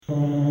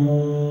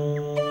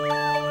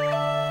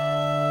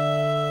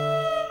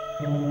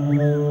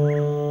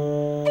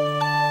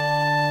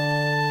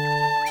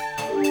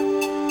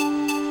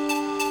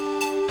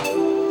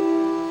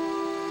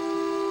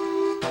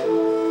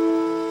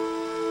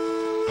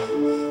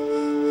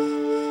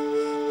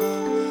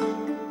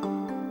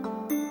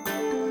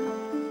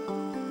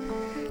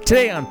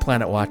Today on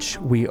Planet Watch,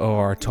 we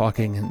are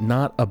talking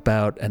not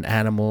about an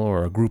animal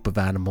or a group of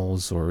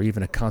animals or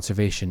even a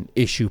conservation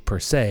issue per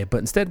se, but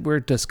instead we're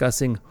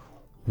discussing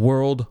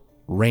World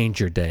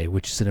Ranger Day,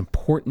 which is an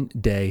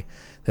important day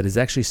that is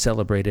actually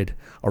celebrated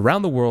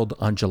around the world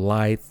on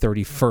July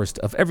 31st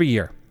of every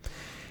year.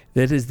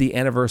 That is the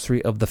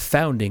anniversary of the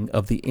founding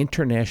of the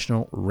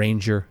International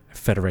Ranger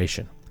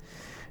Federation.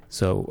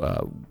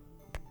 So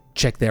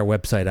check their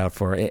website out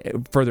for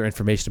further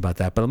information about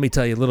that. But let me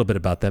tell you a little bit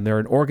about them. They're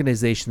an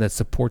organization that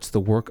supports the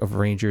work of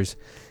rangers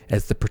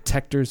as the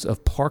protectors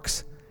of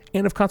parks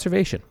and of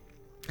conservation.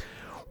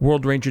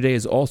 World Ranger Day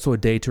is also a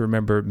day to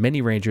remember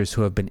many rangers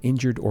who have been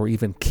injured or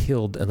even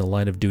killed in the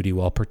line of duty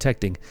while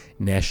protecting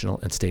national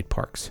and state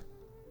parks.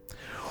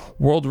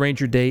 World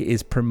Ranger Day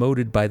is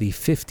promoted by the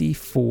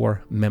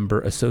 54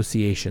 member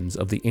associations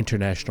of the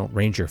International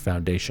Ranger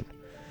Foundation.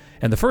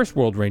 And the first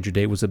World Ranger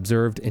Day was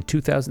observed in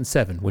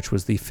 2007, which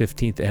was the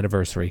 15th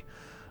anniversary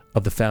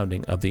of the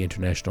founding of the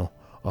International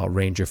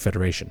Ranger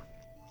Federation.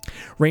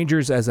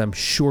 Rangers, as I'm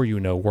sure you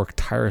know, work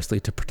tirelessly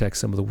to protect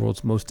some of the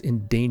world's most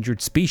endangered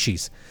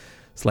species.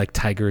 It's like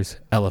tigers,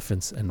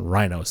 elephants, and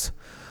rhinos.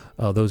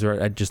 Those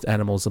are just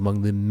animals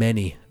among the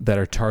many that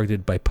are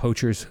targeted by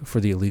poachers for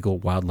the illegal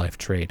wildlife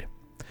trade.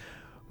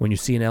 When you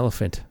see an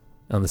elephant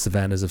on the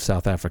savannas of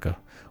South Africa,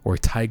 or a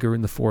tiger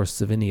in the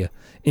forests of India,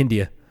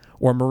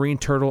 or a marine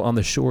turtle on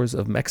the shores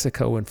of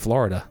Mexico and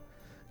Florida,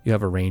 you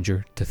have a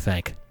ranger to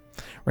thank.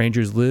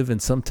 Rangers live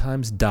and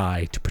sometimes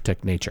die to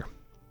protect nature.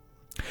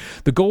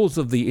 The goals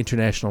of the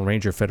International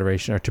Ranger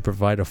Federation are to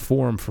provide a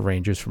forum for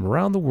rangers from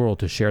around the world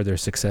to share their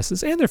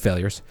successes and their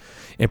failures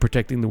in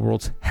protecting the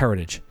world's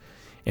heritage,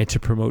 and to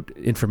promote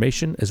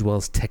information as well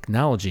as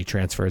technology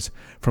transfers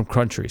from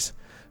countries.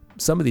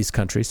 Some of these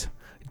countries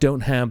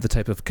don't have the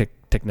type of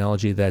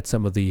technology that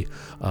some of the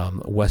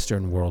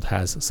Western world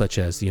has, such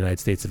as the United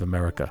States of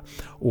America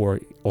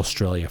or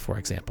Australia, for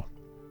example.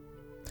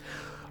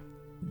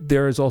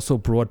 There is also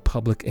broad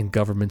public and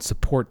government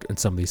support in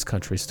some of these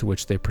countries to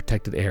which their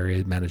protected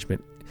area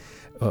management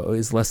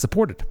is less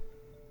supported.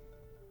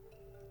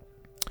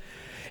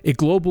 A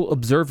global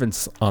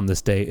observance on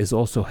this day is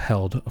also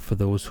held for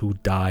those who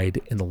died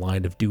in the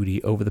line of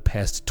duty over the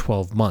past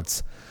 12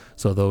 months.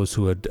 So those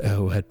who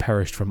had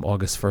perished from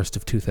August 1st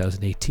of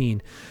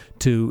 2018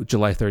 to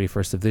July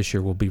 31st of this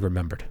year will be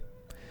remembered.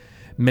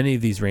 Many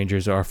of these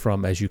rangers are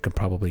from, as you can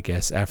probably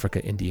guess,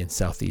 Africa, India, and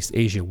Southeast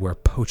Asia, where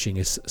poaching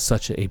is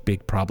such a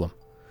big problem.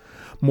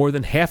 More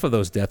than half of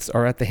those deaths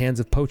are at the hands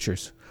of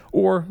poachers,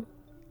 or,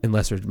 in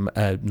lesser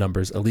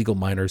numbers, illegal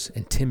miners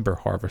and timber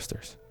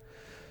harvesters.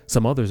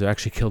 Some others are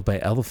actually killed by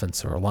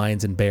elephants or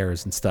lions and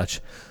bears and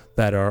such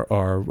that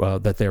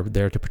that they're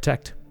there to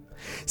protect.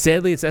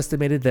 Sadly, it's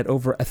estimated that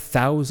over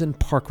 1,000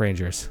 park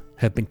rangers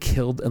have been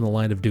killed in the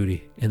line of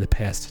duty in the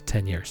past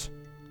 10 years.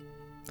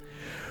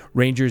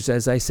 Rangers,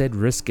 as I said,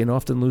 risk and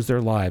often lose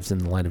their lives in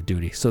the line of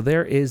duty. So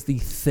there is the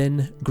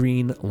Thin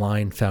Green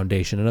Line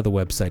Foundation, another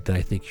website that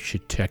I think you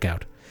should check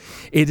out.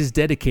 It is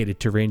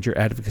dedicated to ranger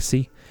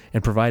advocacy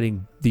and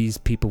providing these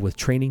people with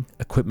training,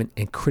 equipment,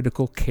 and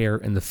critical care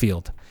in the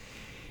field.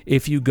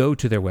 If you go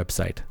to their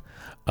website,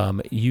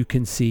 you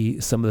can see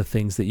some of the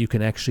things that you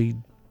can actually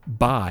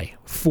buy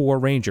for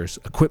rangers: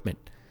 equipment,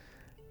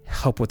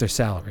 help with their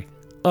salary,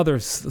 other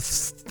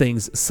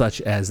things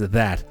such as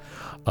that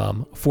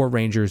for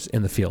rangers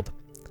in the field.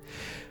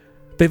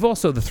 They've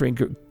also, the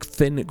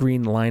Thin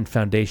Green Line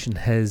Foundation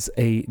has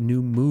a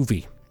new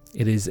movie.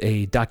 It is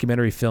a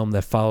documentary film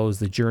that follows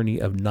the journey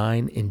of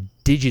 9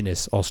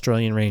 indigenous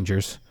Australian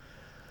rangers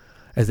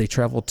as they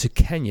travel to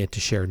Kenya to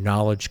share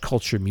knowledge,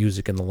 culture,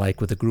 music, and the like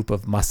with a group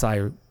of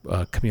Maasai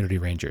community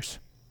rangers.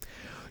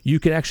 You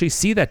can actually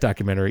see that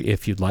documentary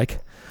if you'd like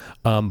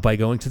by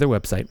going to their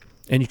website,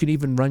 and you can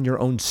even run your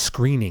own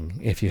screening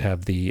if you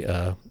have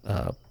the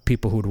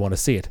people who would want to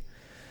see it,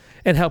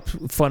 and help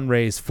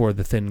fundraise for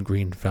the Thin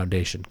Green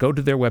Foundation. Go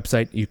to their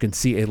website. You can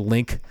see a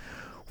link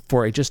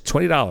for just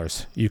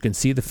 $20. You can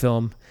see the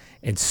film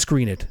and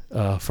screen it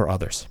for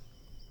others.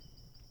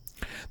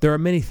 There are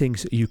many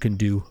things you can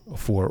do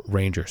for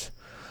rangers.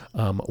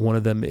 One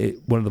of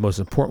the most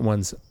important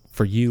ones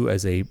for you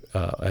as a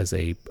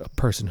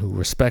person who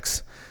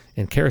respects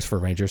and cares for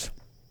rangers,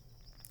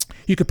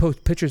 you could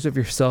post pictures of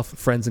yourself,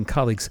 friends, and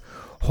colleagues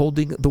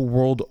holding the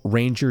World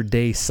Ranger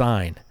Day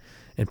sign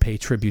and pay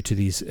tribute to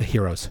these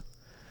heroes.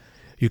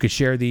 You could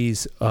share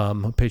these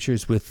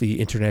pictures with the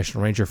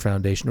International Ranger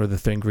Foundation or the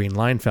Thin Green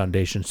Line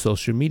Foundation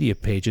social media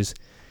pages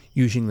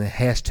using the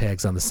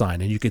hashtags on the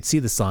sign, and you could see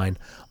the sign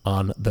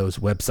on those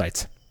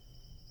websites.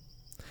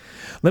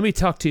 Let me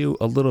talk to you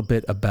a little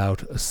bit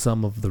about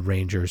some of the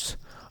rangers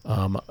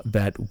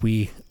that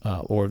we,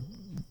 or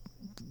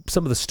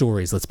some of the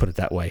stories, let's put it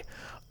that way,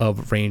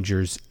 of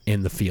rangers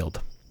in the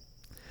field.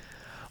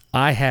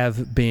 I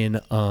have been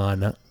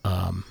on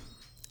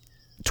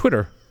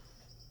Twitter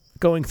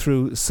going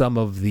through some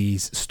of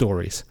these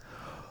stories.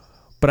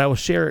 But I will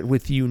share it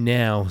with you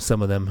now,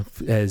 some of them,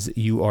 as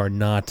you are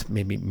not,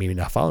 maybe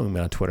not following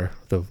me on Twitter,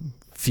 the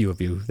few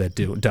of you that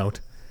don't.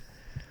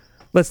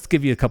 Let's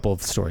give you a couple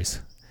of stories.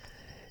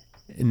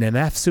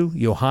 Namafsu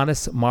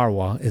Johannes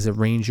Marwa is a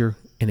ranger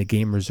in a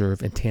game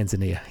reserve in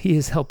Tanzania. He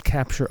has helped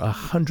capture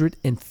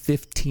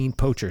 115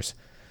 poachers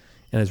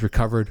and has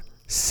recovered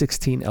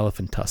 16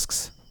 elephant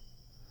tusks.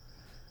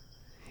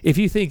 If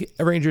you think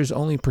rangers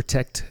only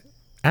protect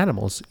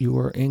animals, you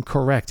are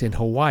incorrect. In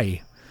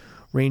Hawaii,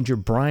 Ranger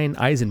Brian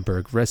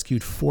Eisenberg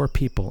rescued 4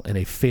 people in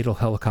a fatal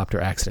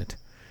helicopter accident.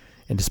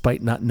 And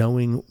despite not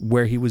knowing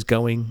where he was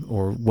going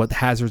or what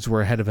hazards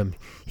were ahead of him,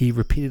 he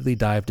repeatedly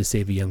dived to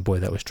save a young boy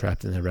that was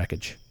trapped in the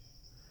wreckage.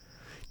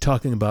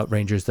 Talking about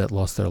rangers that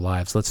lost their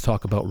lives, let's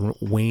talk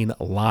about Wayne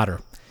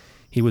Lotter.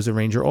 He was a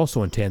ranger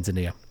also in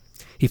Tanzania.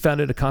 He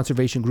founded a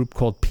conservation group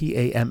called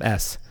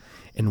PAMS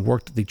and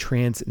worked the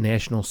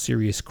Transnational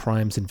Serious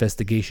Crimes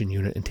Investigation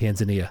Unit in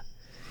Tanzania.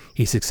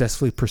 He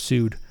successfully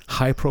pursued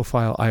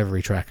high-profile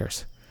ivory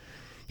trackers.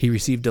 He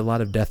received a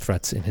lot of death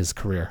threats in his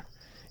career,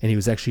 and he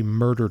was actually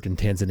murdered in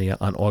Tanzania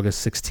on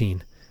August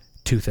 16,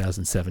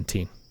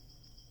 2017.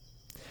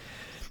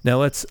 Now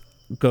let's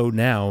go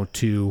now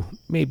to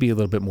maybe a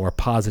little bit more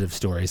positive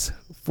stories.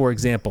 For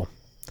example,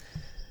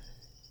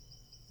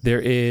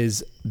 there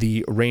is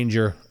the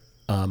ranger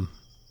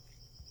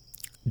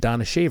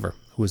Donna Shaver,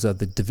 who is of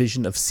the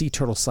Division of Sea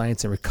Turtle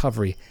Science and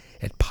Recovery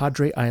at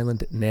Padre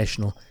Island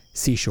National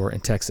Seashore in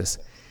Texas.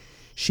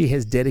 She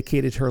has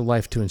dedicated her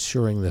life to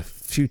ensuring the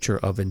future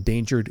of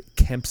endangered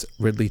Kemp's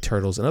Ridley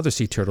turtles and other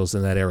sea turtles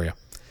in that area.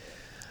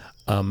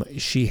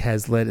 She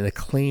has led an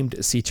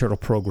acclaimed sea turtle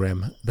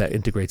program that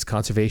integrates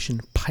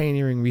conservation,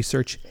 pioneering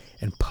research,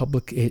 and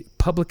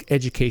public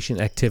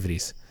education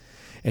activities.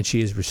 And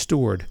she has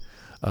restored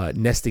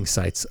nesting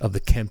sites of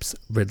the Kemp's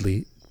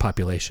Ridley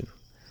population.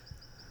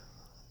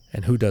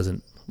 And who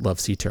doesn't love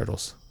sea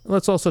turtles?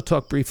 Let's also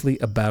talk briefly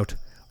about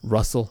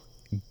Russell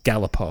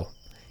Gallipo.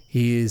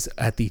 He is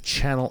at the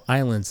Channel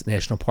Islands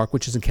National Park,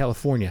 which is in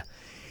California,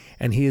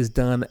 and he has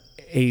done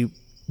a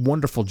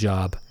wonderful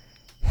job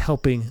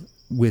helping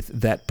with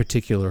that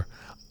particular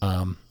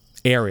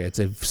area. It's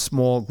a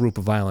small group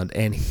of island,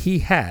 and he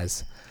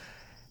has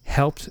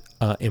helped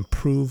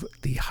improve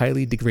the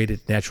highly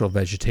degraded natural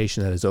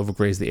vegetation that has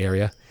overgrazed the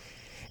area,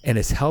 and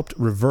has helped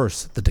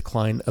reverse the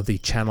decline of the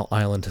Channel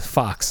Island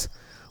fox,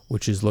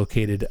 which is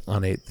located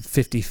on a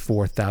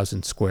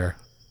 54,000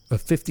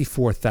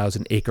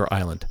 acre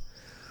island.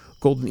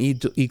 Golden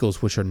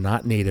eagles, which are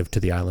not native to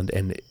the island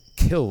and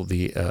kill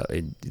the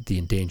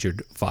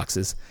endangered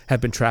foxes,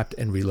 have been trapped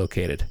and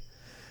relocated.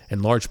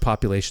 And large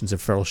populations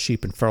of feral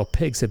sheep and feral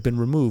pigs have been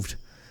removed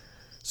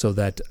so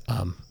that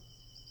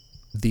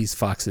these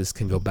foxes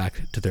can go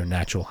back to their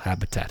natural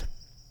habitat.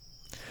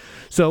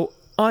 So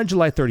on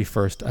July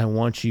 31st, I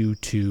want you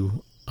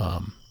to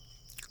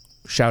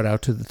shout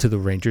out to the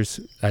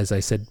Rangers. As I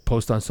said,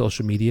 post on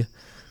social media,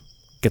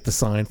 get the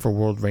sign for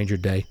World Ranger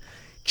Day.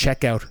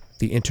 Check out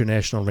the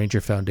International Ranger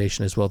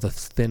Foundation as well, the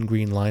Thin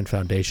Green Line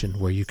Foundation,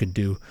 where you can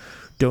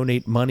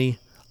donate money,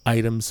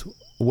 items,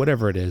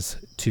 whatever it is,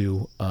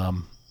 to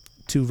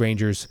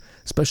rangers,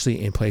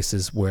 especially in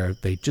places where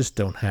they just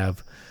don't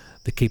have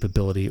the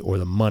capability or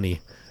the money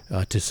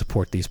to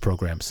support these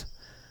programs.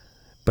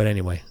 But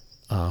anyway,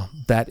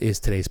 that is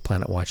today's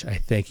Planet Watch. I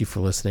thank you for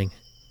listening.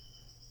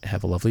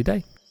 Have a lovely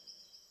day.